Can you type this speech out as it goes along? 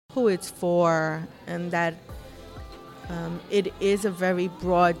who it's for, and that it is a very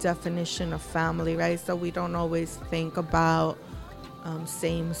broad definition of family, right? So we don't always think about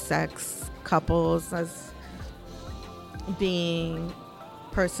same-sex couples as being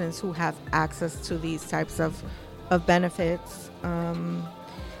persons who have access to these types of benefits.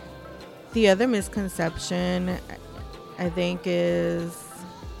 The other misconception, I think, is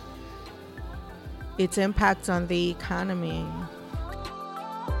its impact on the economy.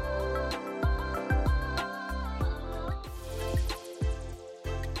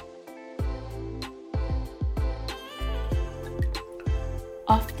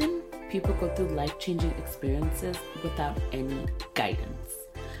 Often, people go through life-changing experiences without any guidance.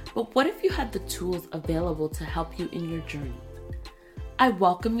 But what if you had the tools available to help you in your journey? I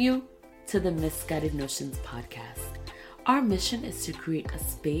welcome you to the Misguided Notions podcast. Our mission is to create a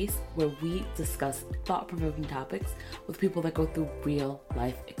space where we discuss thought-provoking topics with people that go through real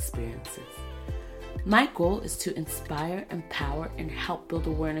life experiences. My goal is to inspire, empower, and help build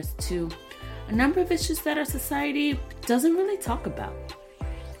awareness to a number of issues that our society doesn't really talk about.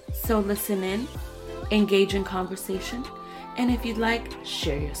 So listen in, engage in conversation, and if you'd like,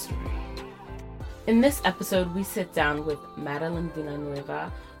 share your story. In this episode, we sit down with Madeline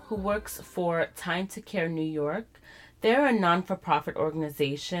Villanueva, who works for Time to Care New York. They're a non-for-profit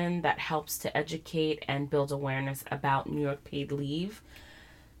organization that helps to educate and build awareness about New York paid leave.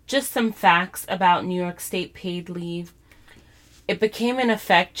 Just some facts about New York State paid leave. It became in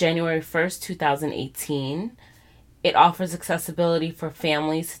effect January 1st, 2018. It offers accessibility for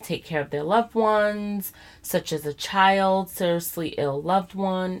families to take care of their loved ones, such as a child, seriously ill loved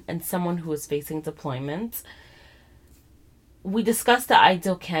one, and someone who is facing deployment. We discussed the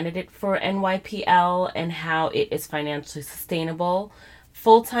ideal candidate for NYPL and how it is financially sustainable,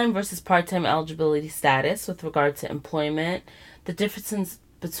 full-time versus part-time eligibility status with regard to employment, the differences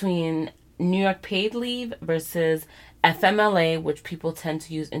between New York paid leave versus FMLA, which people tend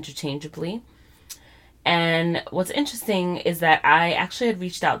to use interchangeably. And what's interesting is that I actually had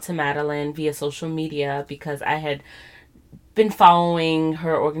reached out to Madeline via social media because I had been following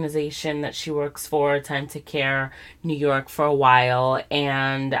her organization that she works for, Time to Care New York, for a while.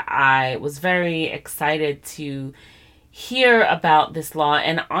 And I was very excited to hear about this law.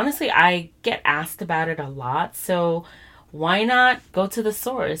 And honestly, I get asked about it a lot. So why not go to the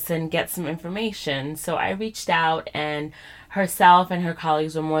source and get some information? So I reached out, and herself and her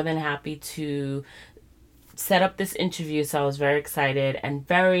colleagues were more than happy to set up this interview, so I was very excited and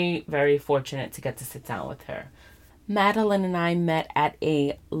very, very fortunate to get to sit down with her. Madeline and I met at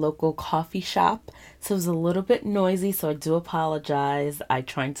a local coffee shop, so it was a little bit noisy, so I do apologize. I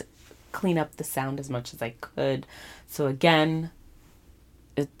tried to clean up the sound as much as I could. So again,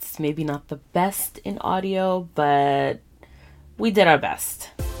 it's maybe not the best in audio, but we did our best.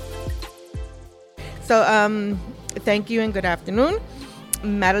 So thank you and good afternoon.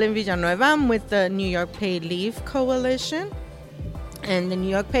 Madeline Villanueva. I'm with the New York Paid Leave Coalition. And the New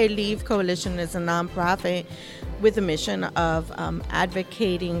York Paid Leave Coalition is a nonprofit with a mission of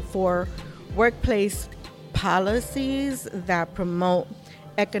advocating for workplace policies that promote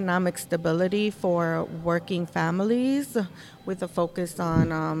economic stability for working families with a focus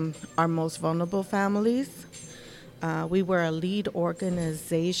on our most vulnerable families. We were a lead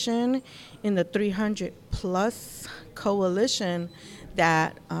organization in the 300 plus coalition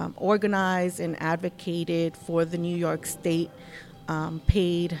that organized and advocated for the New York State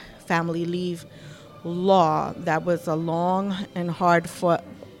paid family leave law. That was a long and hard-fought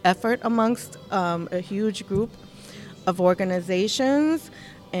effort amongst a huge group of organizations.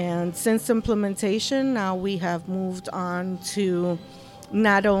 And since implementation, now we have moved on to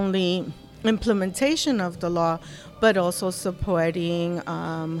not only implementation of the law, but also supporting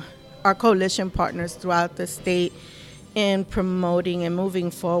our coalition partners throughout the state in promoting and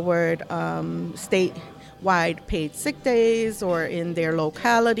moving forward statewide paid sick days or in their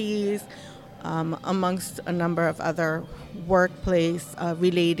localities, amongst a number of other workplace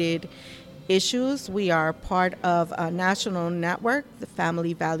related issues. We are part of a national network, the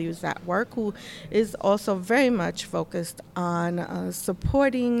Family Values at Work, who is also very much focused on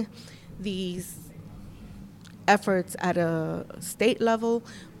supporting these efforts at a state level,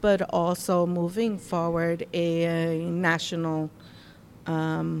 but also moving forward a national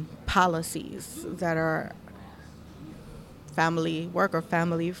policies that are family work or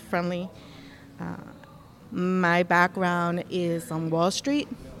family friendly. My background is on Wall Street,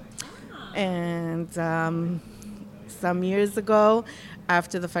 and some years ago,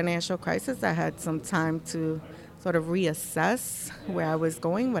 after the financial crisis, I had some time to sort of reassess where I was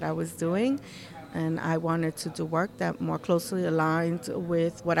going, what I was doing. and I wanted to do work that more closely aligned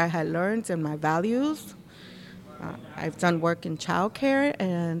with what I had learned and my values. I've done work in childcare,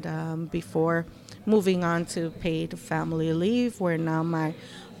 and before moving on to paid family leave, where now my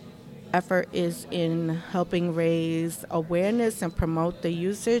effort is in helping raise awareness and promote the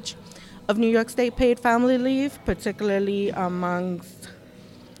usage of New York State paid family leave, particularly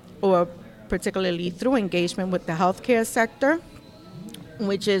through engagement with the healthcare sector,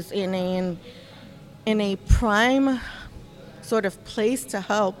 which is in a prime sort of place to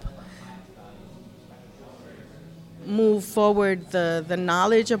help move forward the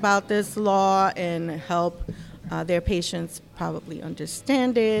knowledge about this law and help their patients probably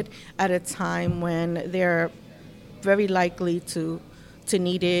understand it at a time when they're very likely to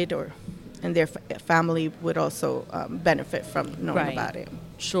need it, and their family would also benefit from knowing about it.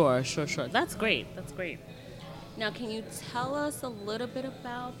 Sure. That's great. Now, can you tell us a little bit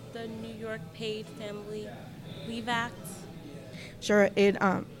about the New York Paid Family Leave Act? Sure.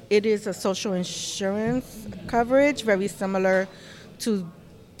 It is a social insurance coverage very similar to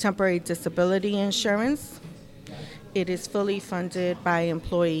temporary disability insurance. It is fully funded by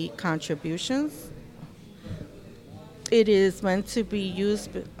employee contributions. It is meant to be used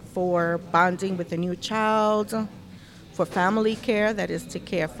for bonding with a new child, for family care, that is to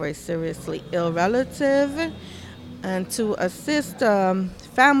care for a seriously ill relative, and to assist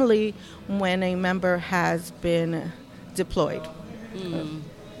family when a member has been deployed.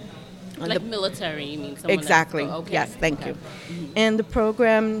 Like military, you mean? Someone Exactly. Okay. Yes, thank you. Mm-hmm. And the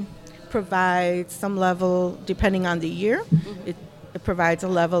program provides some level, depending on the year, it provides a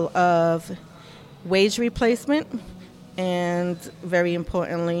level of wage replacement and, very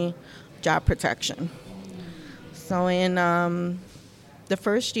importantly, job protection. So in the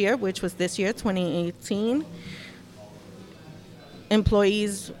first year, which was this year, 2018,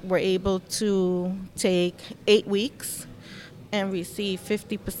 employees were able to take 8 weeks and receive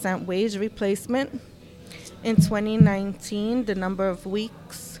 50% wage replacement. In 2019, the number of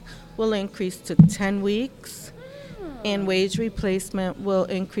weeks will increase to 10 weeks, and wage replacement will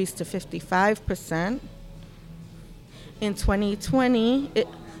increase to 55%. In 2020,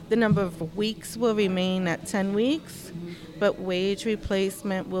 the number of weeks will remain at 10 weeks, but wage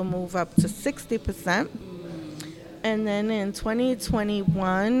replacement will move up to 60%. And then in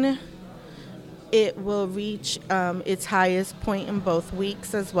 2021, it will reach its highest point in both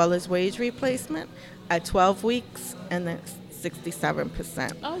weeks as well as wage replacement at 12 weeks, and then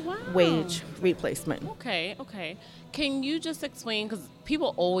 67% wage replacement. Okay. Can you just explain, because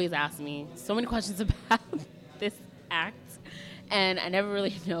people always ask me so many questions about this act, and I never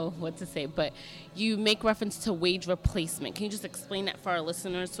really know what to say, but you make reference to wage replacement. Can you just explain that for our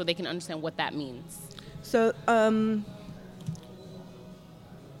listeners so they can understand what that means? So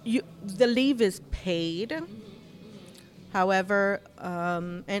the leave is paid. However,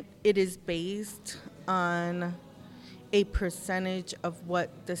 and it is based on a percentage of what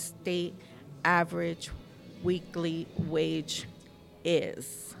the state average weekly wage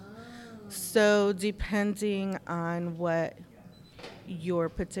is. So depending on what your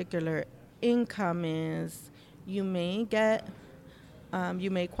particular income is, you may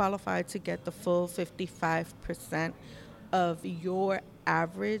qualify to get the full 55% of your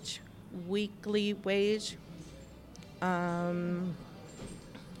average weekly wage,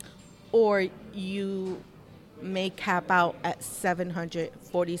 or you may cap out at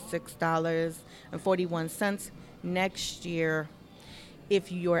 $746.41 next year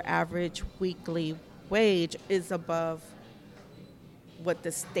if your average weekly wage is above what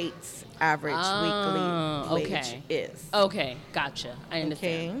the state's average weekly wage is. Okay, gotcha. I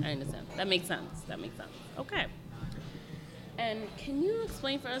understand. Okay. I understand. That makes sense. Okay. And can you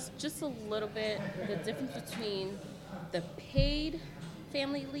explain for us just a little bit the difference between the paid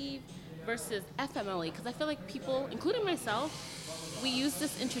family leave versus FMLE? Because I feel like people, including myself, we use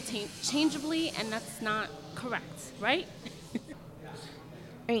this interchangeably, and that's not correct, right?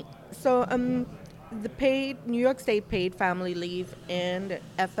 Right. So the New York State paid family leave and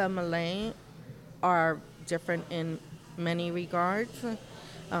FMLA are different in many regards.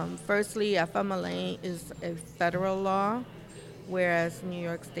 Firstly, FMLA is a federal law, whereas New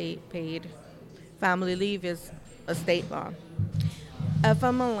York State paid family leave is a state law.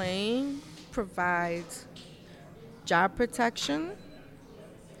 FMLA provides job protection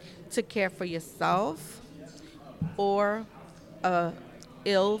to care for yourself or a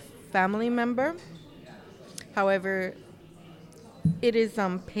ill family member. However, it is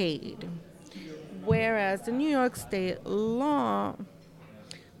unpaid, whereas the New York State law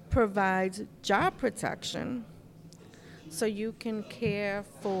provides job protection so you can care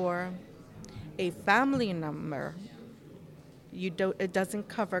for a family member, it doesn't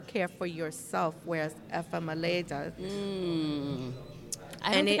cover care for yourself, whereas FMLA does.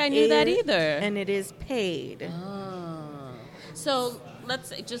 I don't think I knew that either. And it is paid. So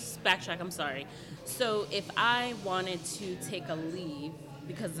let's just backtrack. I'm sorry. So if I wanted to take a leave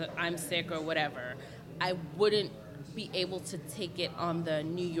because I'm sick or whatever, I wouldn't be able to take it on the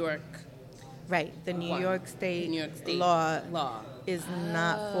New York. Right. The New York State law is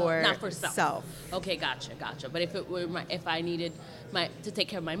not for self. Okay, gotcha. But if it were if I needed to take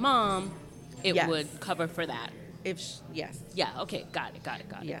care of my mom, it would cover for that. Yes. Yeah. Okay. Got it.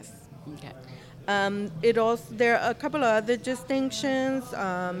 Yes. Okay. It also, there are a couple of other distinctions.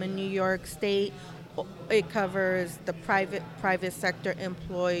 In New York State, it covers the private sector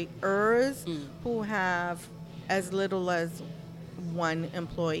employers who have as little as one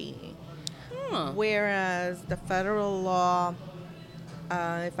employee. Whereas the federal law,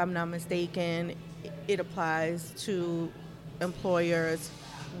 if I'm not mistaken, it applies to employers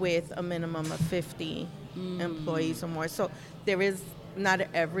with a minimum of 50 employees or more. So there is not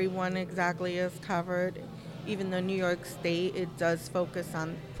everyone exactly is covered. Even though New York State, it does focus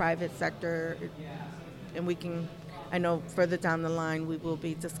on private sector, and I know further down the line we will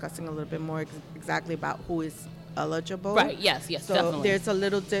be discussing a little bit more exactly about who is eligible. Right, yes, so definitely. There's a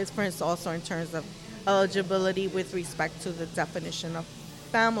little difference also in terms of eligibility with respect to the definition of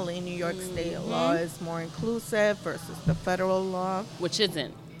family. New York State law is more inclusive versus the federal law. Which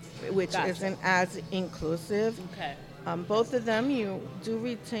isn't as inclusive. Okay. Both of them, you do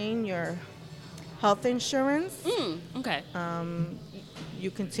retain your health insurance. Okay.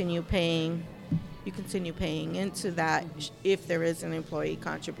 You continue paying into that if there is an employee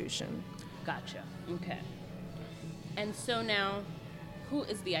contribution. Gotcha. Okay. And so now, who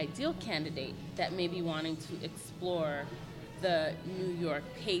is the ideal candidate that may be wanting to explore the New York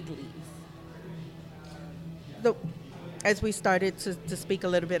paid leave? As we started to speak a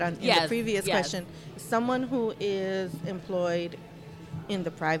little bit in the previous question, someone who is employed in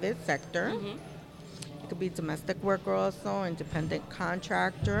the private sector, it could be domestic worker also, independent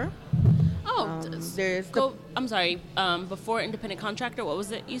contractor. I'm sorry. Before independent contractor, what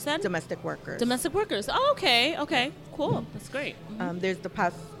was it you said? Domestic workers. Domestic workers. Oh, okay. Cool. That's great. There's the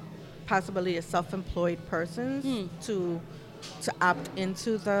possibility of self-employed persons to opt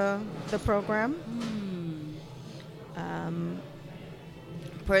into the program.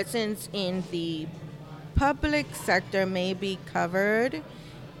 Persons in the public sector may be covered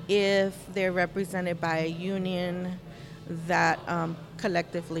if they're represented by a union that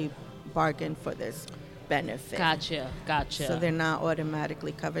collectively bargained for this benefit. Gotcha. So they're not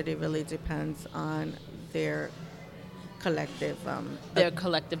automatically covered. It really depends on their collective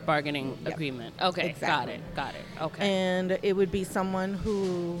collective bargaining agreement. Okay, exactly. Got it. Okay. And it would be someone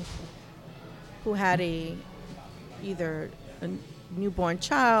who had either a newborn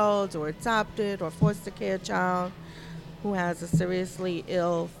child or adopted or foster care child, who has a seriously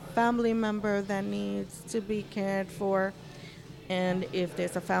ill family member that needs to be cared for, and if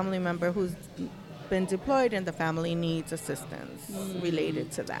there's a family member who's been deployed and the family needs assistance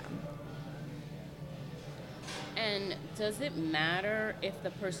related to that. And does it matter if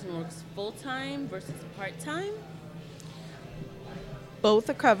the person works full-time versus part-time? Both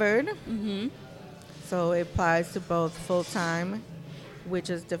are covered. So it applies to both full-time, which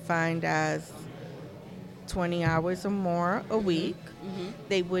is defined as 20 hours or more a week.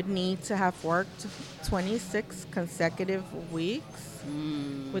 They would need to have worked 26 consecutive weeks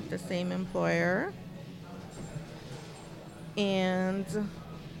with the same employer. And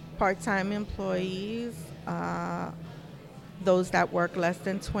part-time employees, those that work less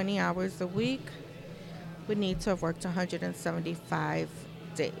than 20 hours a week, would need to have worked 175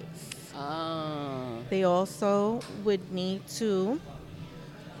 days. They also would need to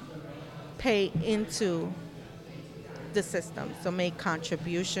pay into the system, so make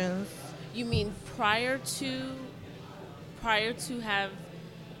contributions. You mean prior to have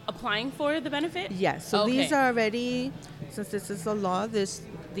applying for the benefit? Yes. So these are already, since this is a law, these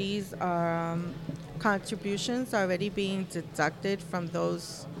are contributions already being deducted from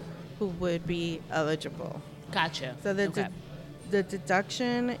those who would be eligible. Gotcha. So the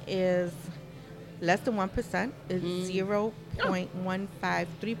deduction is less than 1%. It's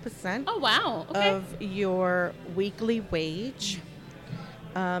 0.153%. Oh, wow. Okay. Of your weekly wage.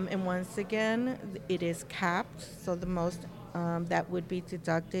 And once again, it is capped. So the most that would be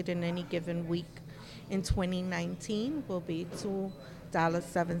deducted in any given week in 2019 will be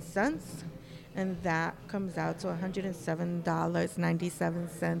 $2.07. And that comes out to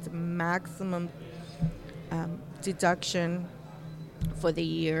 $107.97 maximum deduction for the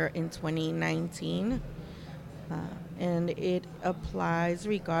year in 2019. And it applies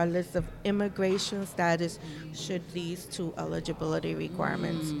regardless of immigration status should these two eligibility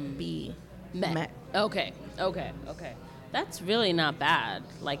requirements be met. Okay. That's really not bad.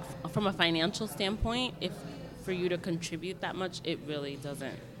 Like from a financial standpoint, if for you to contribute that much, it really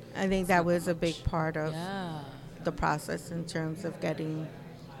doesn't. I think that was a big part of Yeah. the process in terms of getting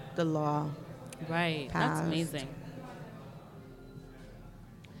the law Right. passed. That's amazing.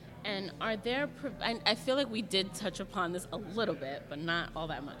 And are there, I feel like we did touch upon this a little bit, but not all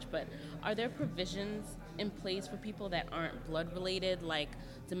that much, but are there provisions in place for people that aren't blood related, like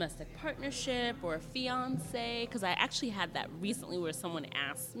domestic partnership or a fiance? Because I actually had that recently where someone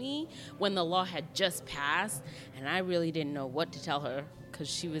asked me when the law had just passed, and I really didn't know what to tell her because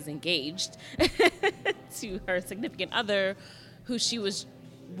she was engaged to her significant other who she was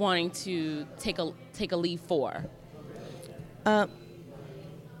wanting to take a leave for.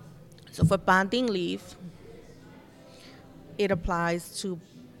 So for bonding leave, it applies to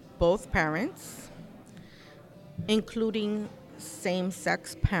both parents, including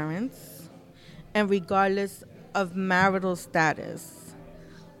same-sex parents, and regardless of marital status.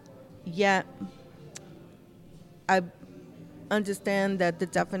 Yet, I understand that the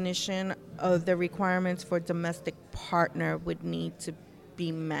definition of the requirements for domestic partner would need to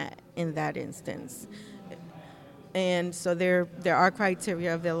be met in that instance. And so there are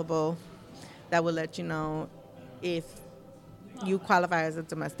criteria available that will let you know if you qualify as a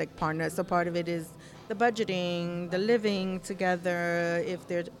domestic partner. So part of it is the budgeting, the living together, if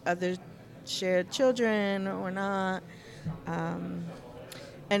there's other shared children or not. And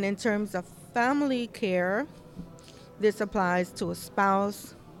in terms of family care, this applies to a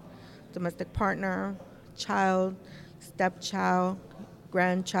spouse, domestic partner, child, stepchild,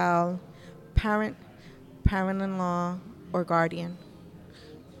 grandchild, parent-in-law, or guardian.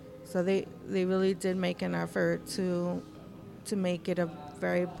 So they really did make an effort to make it a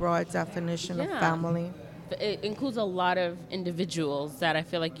very broad definition of family. It includes a lot of individuals that I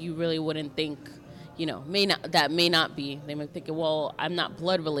feel like you really wouldn't think, may not be. They might think, well, I'm not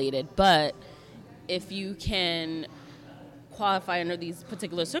blood related, but if you can qualify under these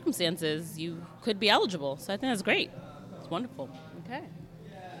particular circumstances, you could be eligible. So I think that's great. It's wonderful. Okay.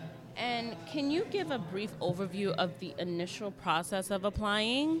 And can you give a brief overview of the initial process of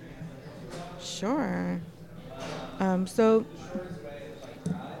applying? Sure. So,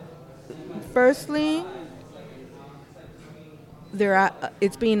 firstly,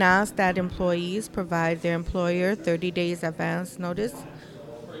 it's being asked that employees provide their employer 30 days advance notice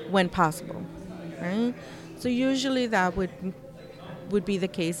when possible, right? So usually that would be the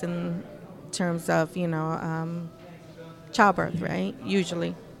case in terms of, childbirth, right?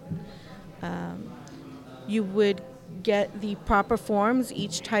 Usually. You would get the proper forms,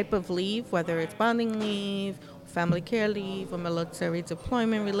 each type of leave, whether it's bonding leave, family care leave, or military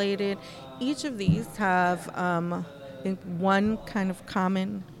deployment related. Each of these have one kind of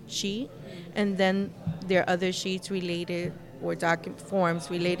common sheet, and then there are other sheets related or document forms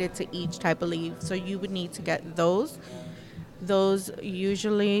related to each type of leave. So you would need to get those. Those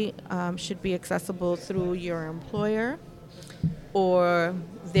usually should be accessible through your employer or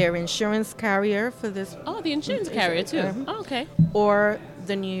their insurance carrier for this. Oh, the insurance carrier too. Oh, okay. Or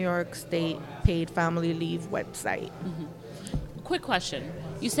the New York State Paid Family Leave website. Mm-hmm. Quick question.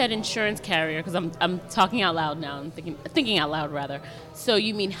 You said insurance carrier because I'm talking out loud now. I'm thinking out loud rather. So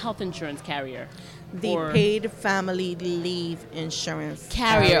you mean health insurance carrier? The Paid Family Leave insurance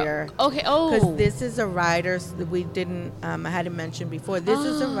carrier. Okay. Oh. Because this is a rider we didn't. I hadn't mentioned before. This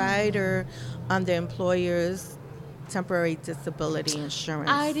is a rider on the employer's temporary disability insurance.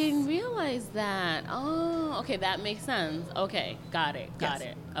 I didn't realize that. Oh, okay, that makes sense. Okay, got it.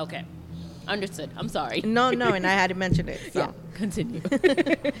 Okay, understood. I'm sorry. No, and I hadn't mentioned it. So. Yeah, continue.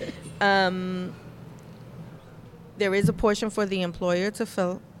 There is a portion for the employer to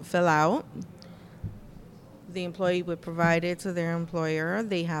fill out. The employee would provide it to their employer.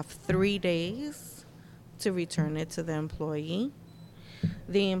 They have 3 days to return it to the employee.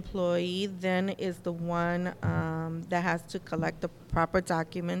 The employee then is the one that has to collect the proper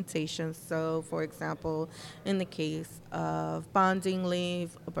documentation. So, for example, in the case of bonding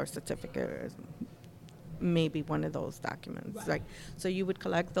leave, a birth certificate is maybe one of those documents. Right. So you would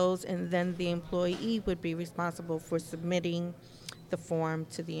collect those, and then the employee would be responsible for submitting the form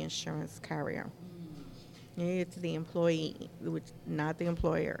to the insurance carrier. It's the employee, not the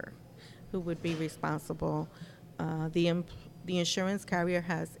employer, who would be responsible. The insurance carrier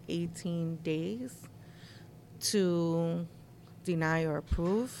has 18 days to deny or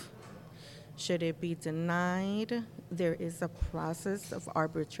approve. Should it be denied, there is a process of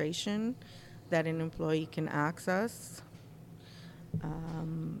arbitration that an employee can access.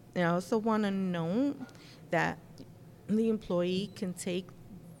 And I also want to note that the employee can take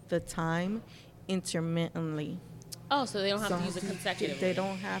the time intermittently. Oh, so they don't have to use it consecutively. They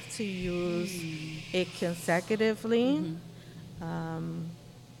don't have to use it consecutively.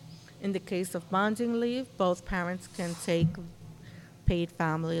 In the case of bonding leave, both parents can take paid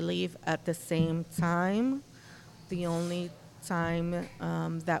family leave at the same time. The only time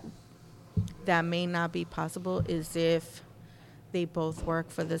that may not be possible is if they both work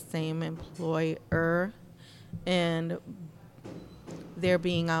for the same employer and their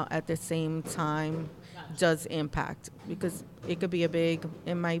being out at the same time does impact, because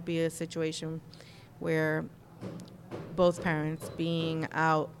it might be a situation where both parents being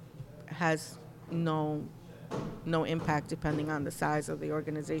out has no impact depending on the size of the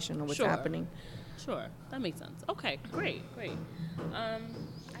organization or what's happening. Sure, that makes sense. Okay, great. I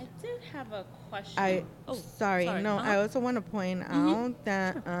did have a question. Sorry. No, I also want to point out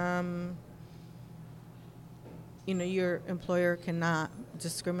that your employer cannot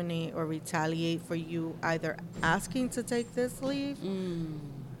discriminate or retaliate for you either asking to take this leave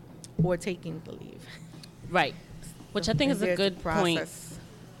or taking the leave. Right, which I think is a good point.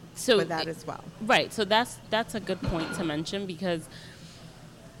 So for that as well. Right, so that's a good point to mention, because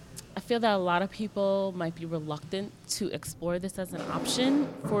I feel that a lot of people might be reluctant to explore this as an option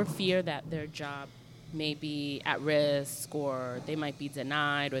for fear that their job may be at risk, or they might be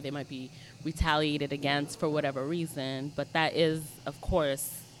denied, or they might be retaliated against for whatever reason. But that is, of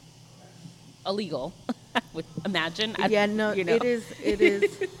course, illegal. Imagine. It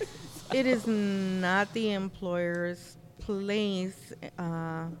is not the employer's place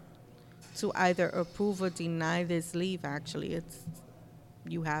to either approve or deny this leave. Actually,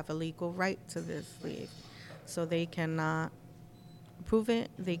 you have a legal right to this leave, so they cannot approve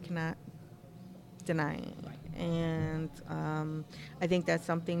it, they cannot deny it. And I think that's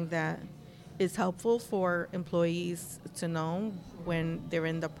something that is helpful for employees to know when they're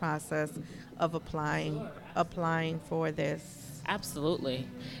in the process of applying for this. Absolutely.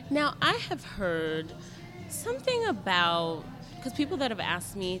 Now, I have heard something about, because people that have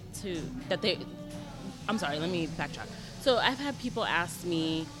asked me let me backtrack. So I've had people ask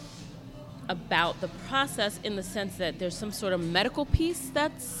me about the process in the sense that there's some sort of medical piece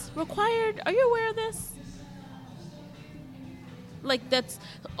that's required. Are you aware of this? Like, that's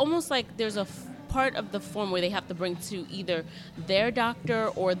almost like there's a part of the form where they have to bring to either their doctor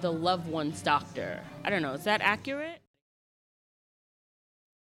or the loved one's doctor. I don't know. Is that accurate?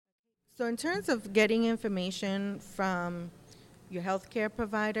 So in terms of getting information from your healthcare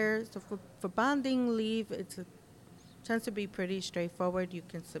provider, so for bonding leave, it tends to be pretty straightforward. You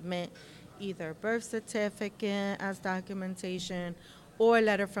can submit either a birth certificate as documentation or a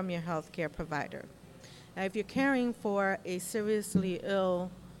letter from your healthcare provider. Now, if you're caring for a seriously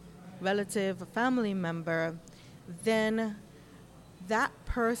ill relative or family member, then the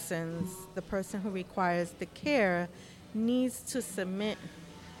person who requires the care needs to submit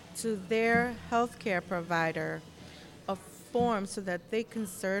to their healthcare provider a form so that they can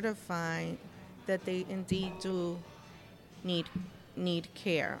certify that they indeed do need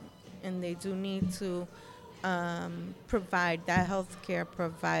care, and they do need to provide that healthcare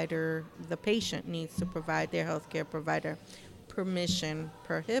provider. The patient needs to provide their healthcare provider permission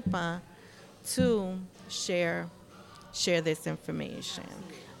per HIPAA to share this information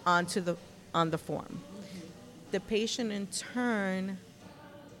on the form. The patient in turn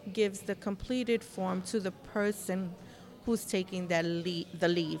gives the completed form to the person who's taking the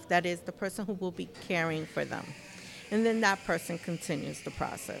leave. That is, the person who will be caring for them. And then that person continues the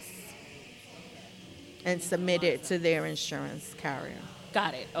process and submit it to their insurance carrier.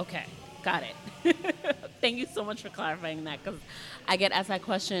 Got it. Okay. Got it. Thank you so much for clarifying that, because I get asked that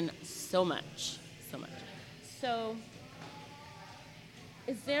question so much. So,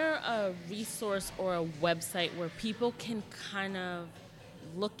 is there a resource or a website where people can kind of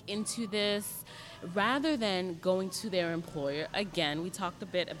look into this rather than going to their employer? Again, we talked a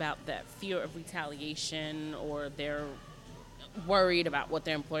bit about that fear of retaliation, or they're worried about what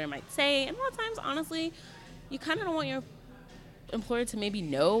their employer might say. And a lot of times, honestly, you kind of don't want your employer to maybe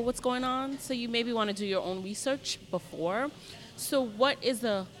know what's going on, so you maybe want to do your own research before. So what is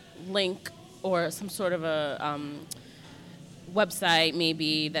a link or some sort of a website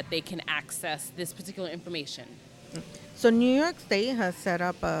maybe that they can access this particular information? So New York State has set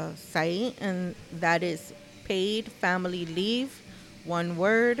up a site, and that is paidfamilyleave, one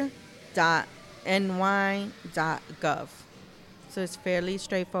word, .ny.gov. So it's fairly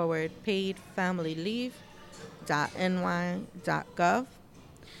straightforward, paidfamilyleave.ny.gov. .ny.gov.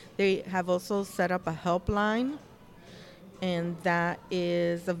 They have also set up a helpline, and that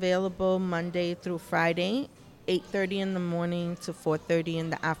is available Monday through Friday, 8:30 in the morning to 4:30 in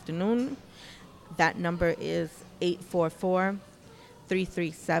the afternoon. That number is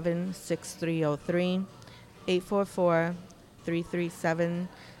 844-337-6303.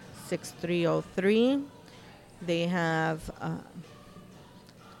 844-337-6303. They have a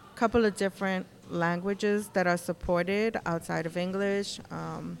couple of different languages that are supported outside of English.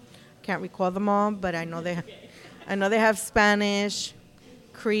 Can't recall them all, but I know they have Spanish,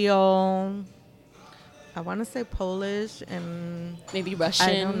 Creole. I want to say Polish and maybe Russian.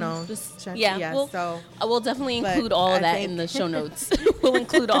 I don't know. We'll definitely include all of that in the show notes. We'll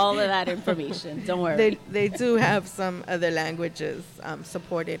include all of that information. Don't worry. They do have some other languages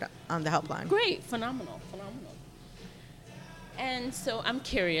supported on the helpline. Great, phenomenal. And so I'm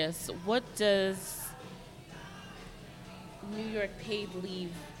curious, what does New York paid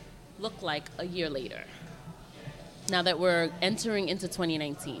leave look like a year later? Now that we're entering into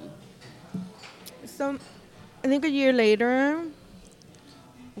 2019. So I think a year later,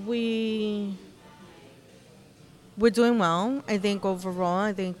 we're doing well. I think overall,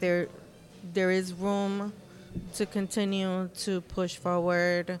 I think there is room to continue to push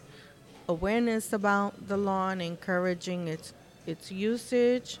forward awareness about the law and encouraging its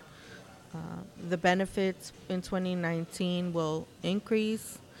usage. The benefits in 2019 will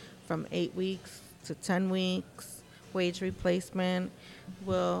increase from 8 weeks to 10 weeks. Wage replacement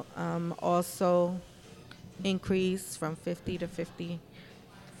will also increase from 50 to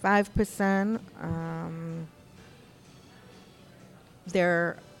 55%.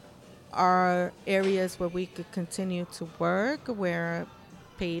 There are areas where we could continue to work where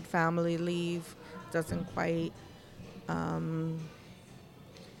paid family leave doesn't quite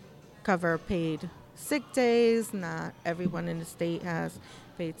cover paid sick days. Not everyone in the state has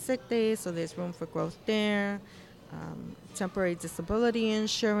paid sick days, so there's room for growth there. Temporary disability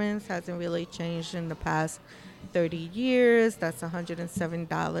insurance hasn't really changed in the past 30 years. That's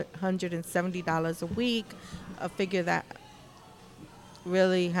 $170 a week, a figure that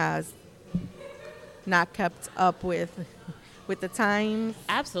really has not kept up with the times.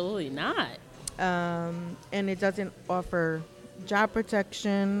 Absolutely not. And it doesn't offer job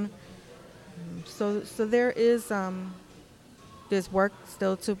protection. So there is there's work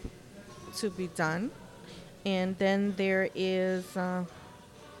still to be done. And then there is the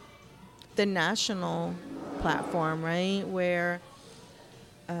national platform, right, where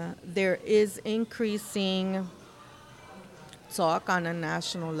there is increasing talk on a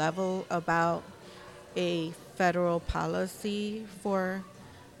national level about a federal policy for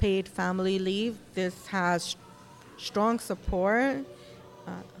paid family leave. This has strong support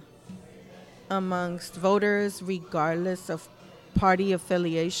amongst voters, regardless of party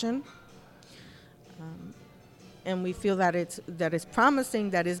affiliation. And we feel that it's promising,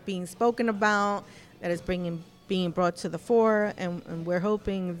 that it's being spoken about, that it's being brought to the fore, and we're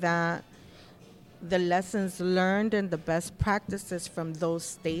hoping that the lessons learned and the best practices from those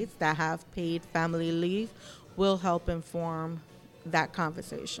states that have paid family leave will help inform that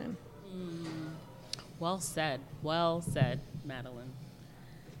conversation. Well said, Madeline.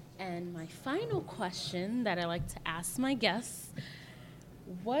 And my final question that I like to ask my guests: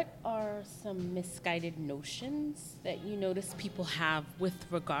 what are some misguided notions that you notice people have with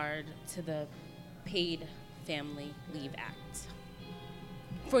regard to the Paid Family Leave Act?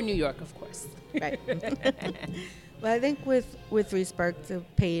 For New York, of course. Right. Well, I think with respect to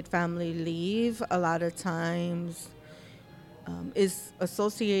paid family leave, a lot of times is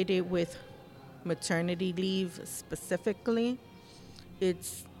associated with maternity leave specifically.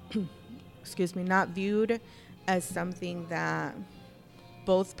 It's, not viewed as something that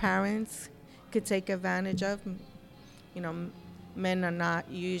both parents could take advantage of. Men are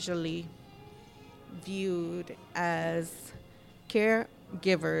not usually viewed as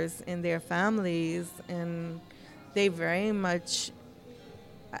caregivers in their families, and they very much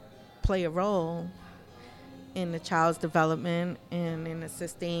play a role in the child's development and in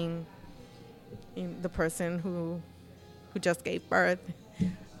assisting in the person who just gave birth.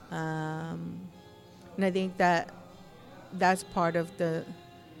 And I think that's part of the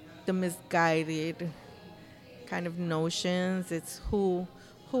misguided kind of notions. It's who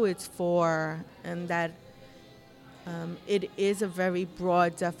it's for, and that it is a very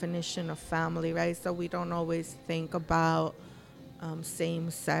broad definition of family, right? So we don't always think about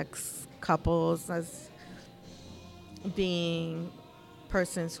same-sex couples as being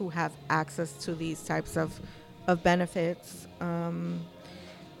persons who have access to these types of benefits.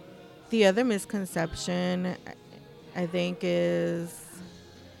 The other misconception I think is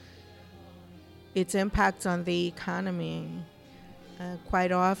its impact on the economy.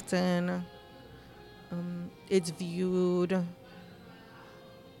 Quite often, it's viewed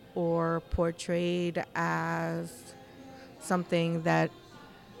or portrayed as something that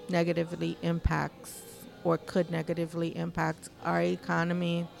negatively impacts or could negatively impact our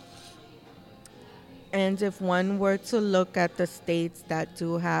economy. And if one were to look at the states that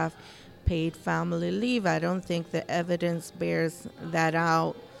do have paid family leave, I don't think the evidence bears that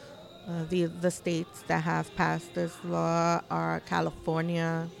out. The states that have passed this law are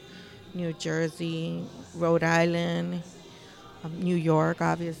California, New Jersey, Rhode Island, New York,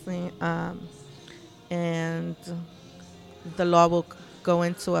 obviously. And the law will go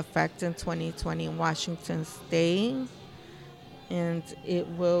into effect in 2020 in Washington State. And it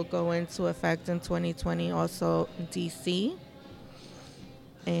will go into effect in 2020 also in D.C.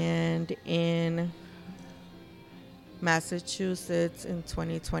 and in Massachusetts in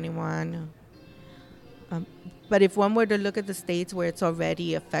 2021. But if one were to look at the states where it's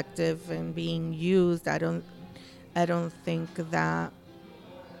already effective and being used, I don't think that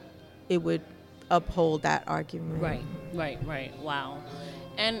it would uphold that argument. Right. Wow.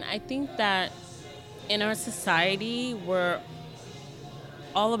 And I think that in our society, we're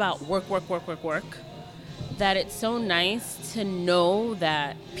all about work. That it's so nice to know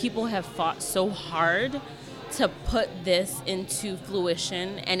that people have fought so hard to put this into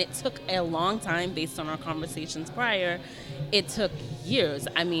fruition, and it took a long time based on our conversations prior. It took years,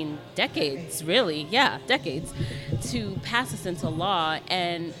 decades, really, decades, to pass this into law.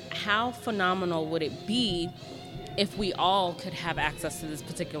 And how phenomenal would it be if we all could have access to this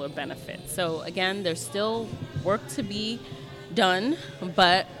particular benefit? So again, there's still work to be done,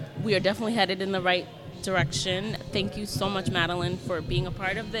 but we are definitely headed in the right direction. Thank you so much, Madeline, for being a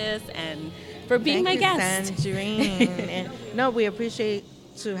part of this and for being my guest. Sandrine. No, we appreciate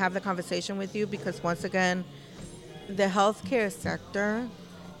to have the conversation with you because once again, the healthcare sector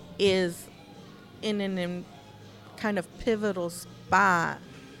is in a kind of pivotal spot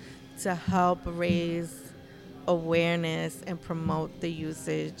to help raise awareness and promote the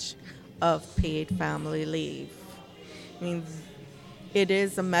usage of paid family leave. It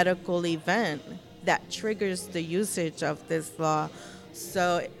is a medical event that triggers the usage of this law.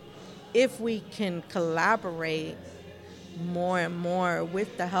 So if we can collaborate more and more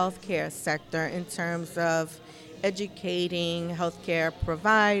with the healthcare sector in terms of educating healthcare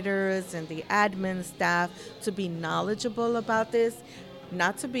providers and the admin staff to be knowledgeable about this,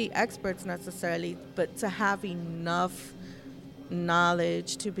 not to be experts necessarily, but to have enough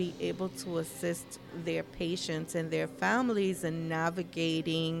knowledge to be able to assist their patients and their families in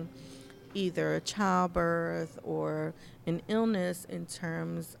navigating either a childbirth or an illness in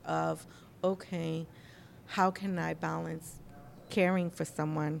terms of, okay, how can I balance caring for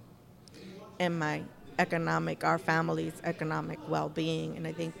someone and our family's economic well-being? And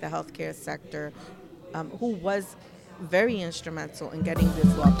I think the healthcare sector, who was very instrumental in getting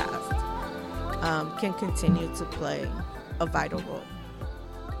this law passed, can continue to play a vital role.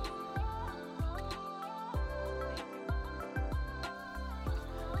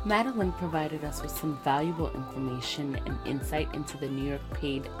 Madeline provided us with some valuable information and insight into the New York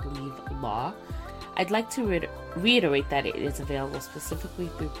paid leave law. I'd like to reiterate that it is available specifically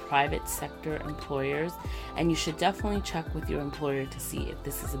through private sector employers, and you should definitely check with your employer to see if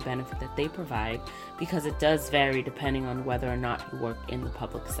this is a benefit that they provide, because it does vary depending on whether or not you work in the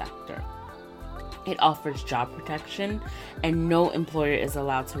public sector. It offers job protection, and no employer is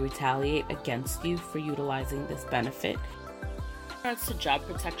allowed to retaliate against you for utilizing this benefit. In regards to job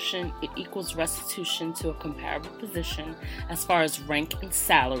protection, it equals restitution to a comparable position as far as rank and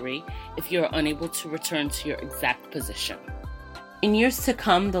salary if you are unable to return to your exact position. In years to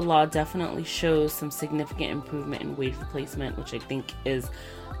come, the law definitely shows some significant improvement in wage replacement, which I think is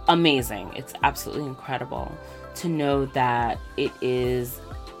amazing. It's absolutely incredible to know that it is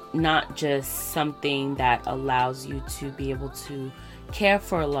not just something that allows you to be able to care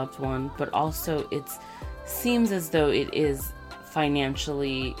for a loved one, but also it seems as though it is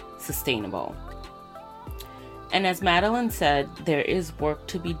financially sustainable. And as Madeline said, there is work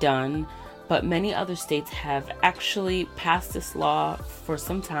to be done, but many other states have actually passed this law for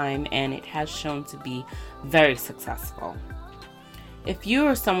some time, and it has shown to be very successful. If you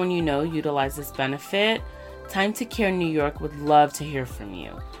or someone you know utilize this benefit, Time to Care New York would love to hear from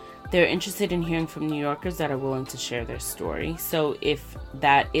you. They're interested in hearing from New Yorkers that are willing to share their story. So if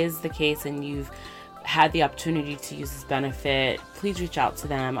that is the case and you've had the opportunity to use this benefit, please reach out to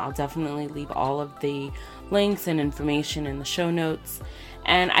them. I'll definitely leave all of the links and information in the show notes.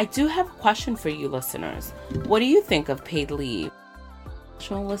 And I do have a question for you listeners. What do you think of paid leave?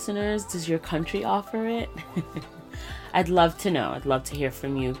 Listeners, does your country offer it? I'd love to know. I'd love to hear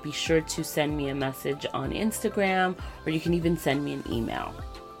from you. Be sure to send me a message on Instagram, or you can even send me an email.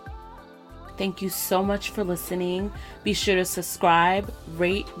 Thank you so much for listening. Be sure to subscribe,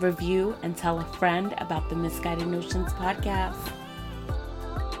 rate, review, and tell a friend about the Misguided Notions podcast.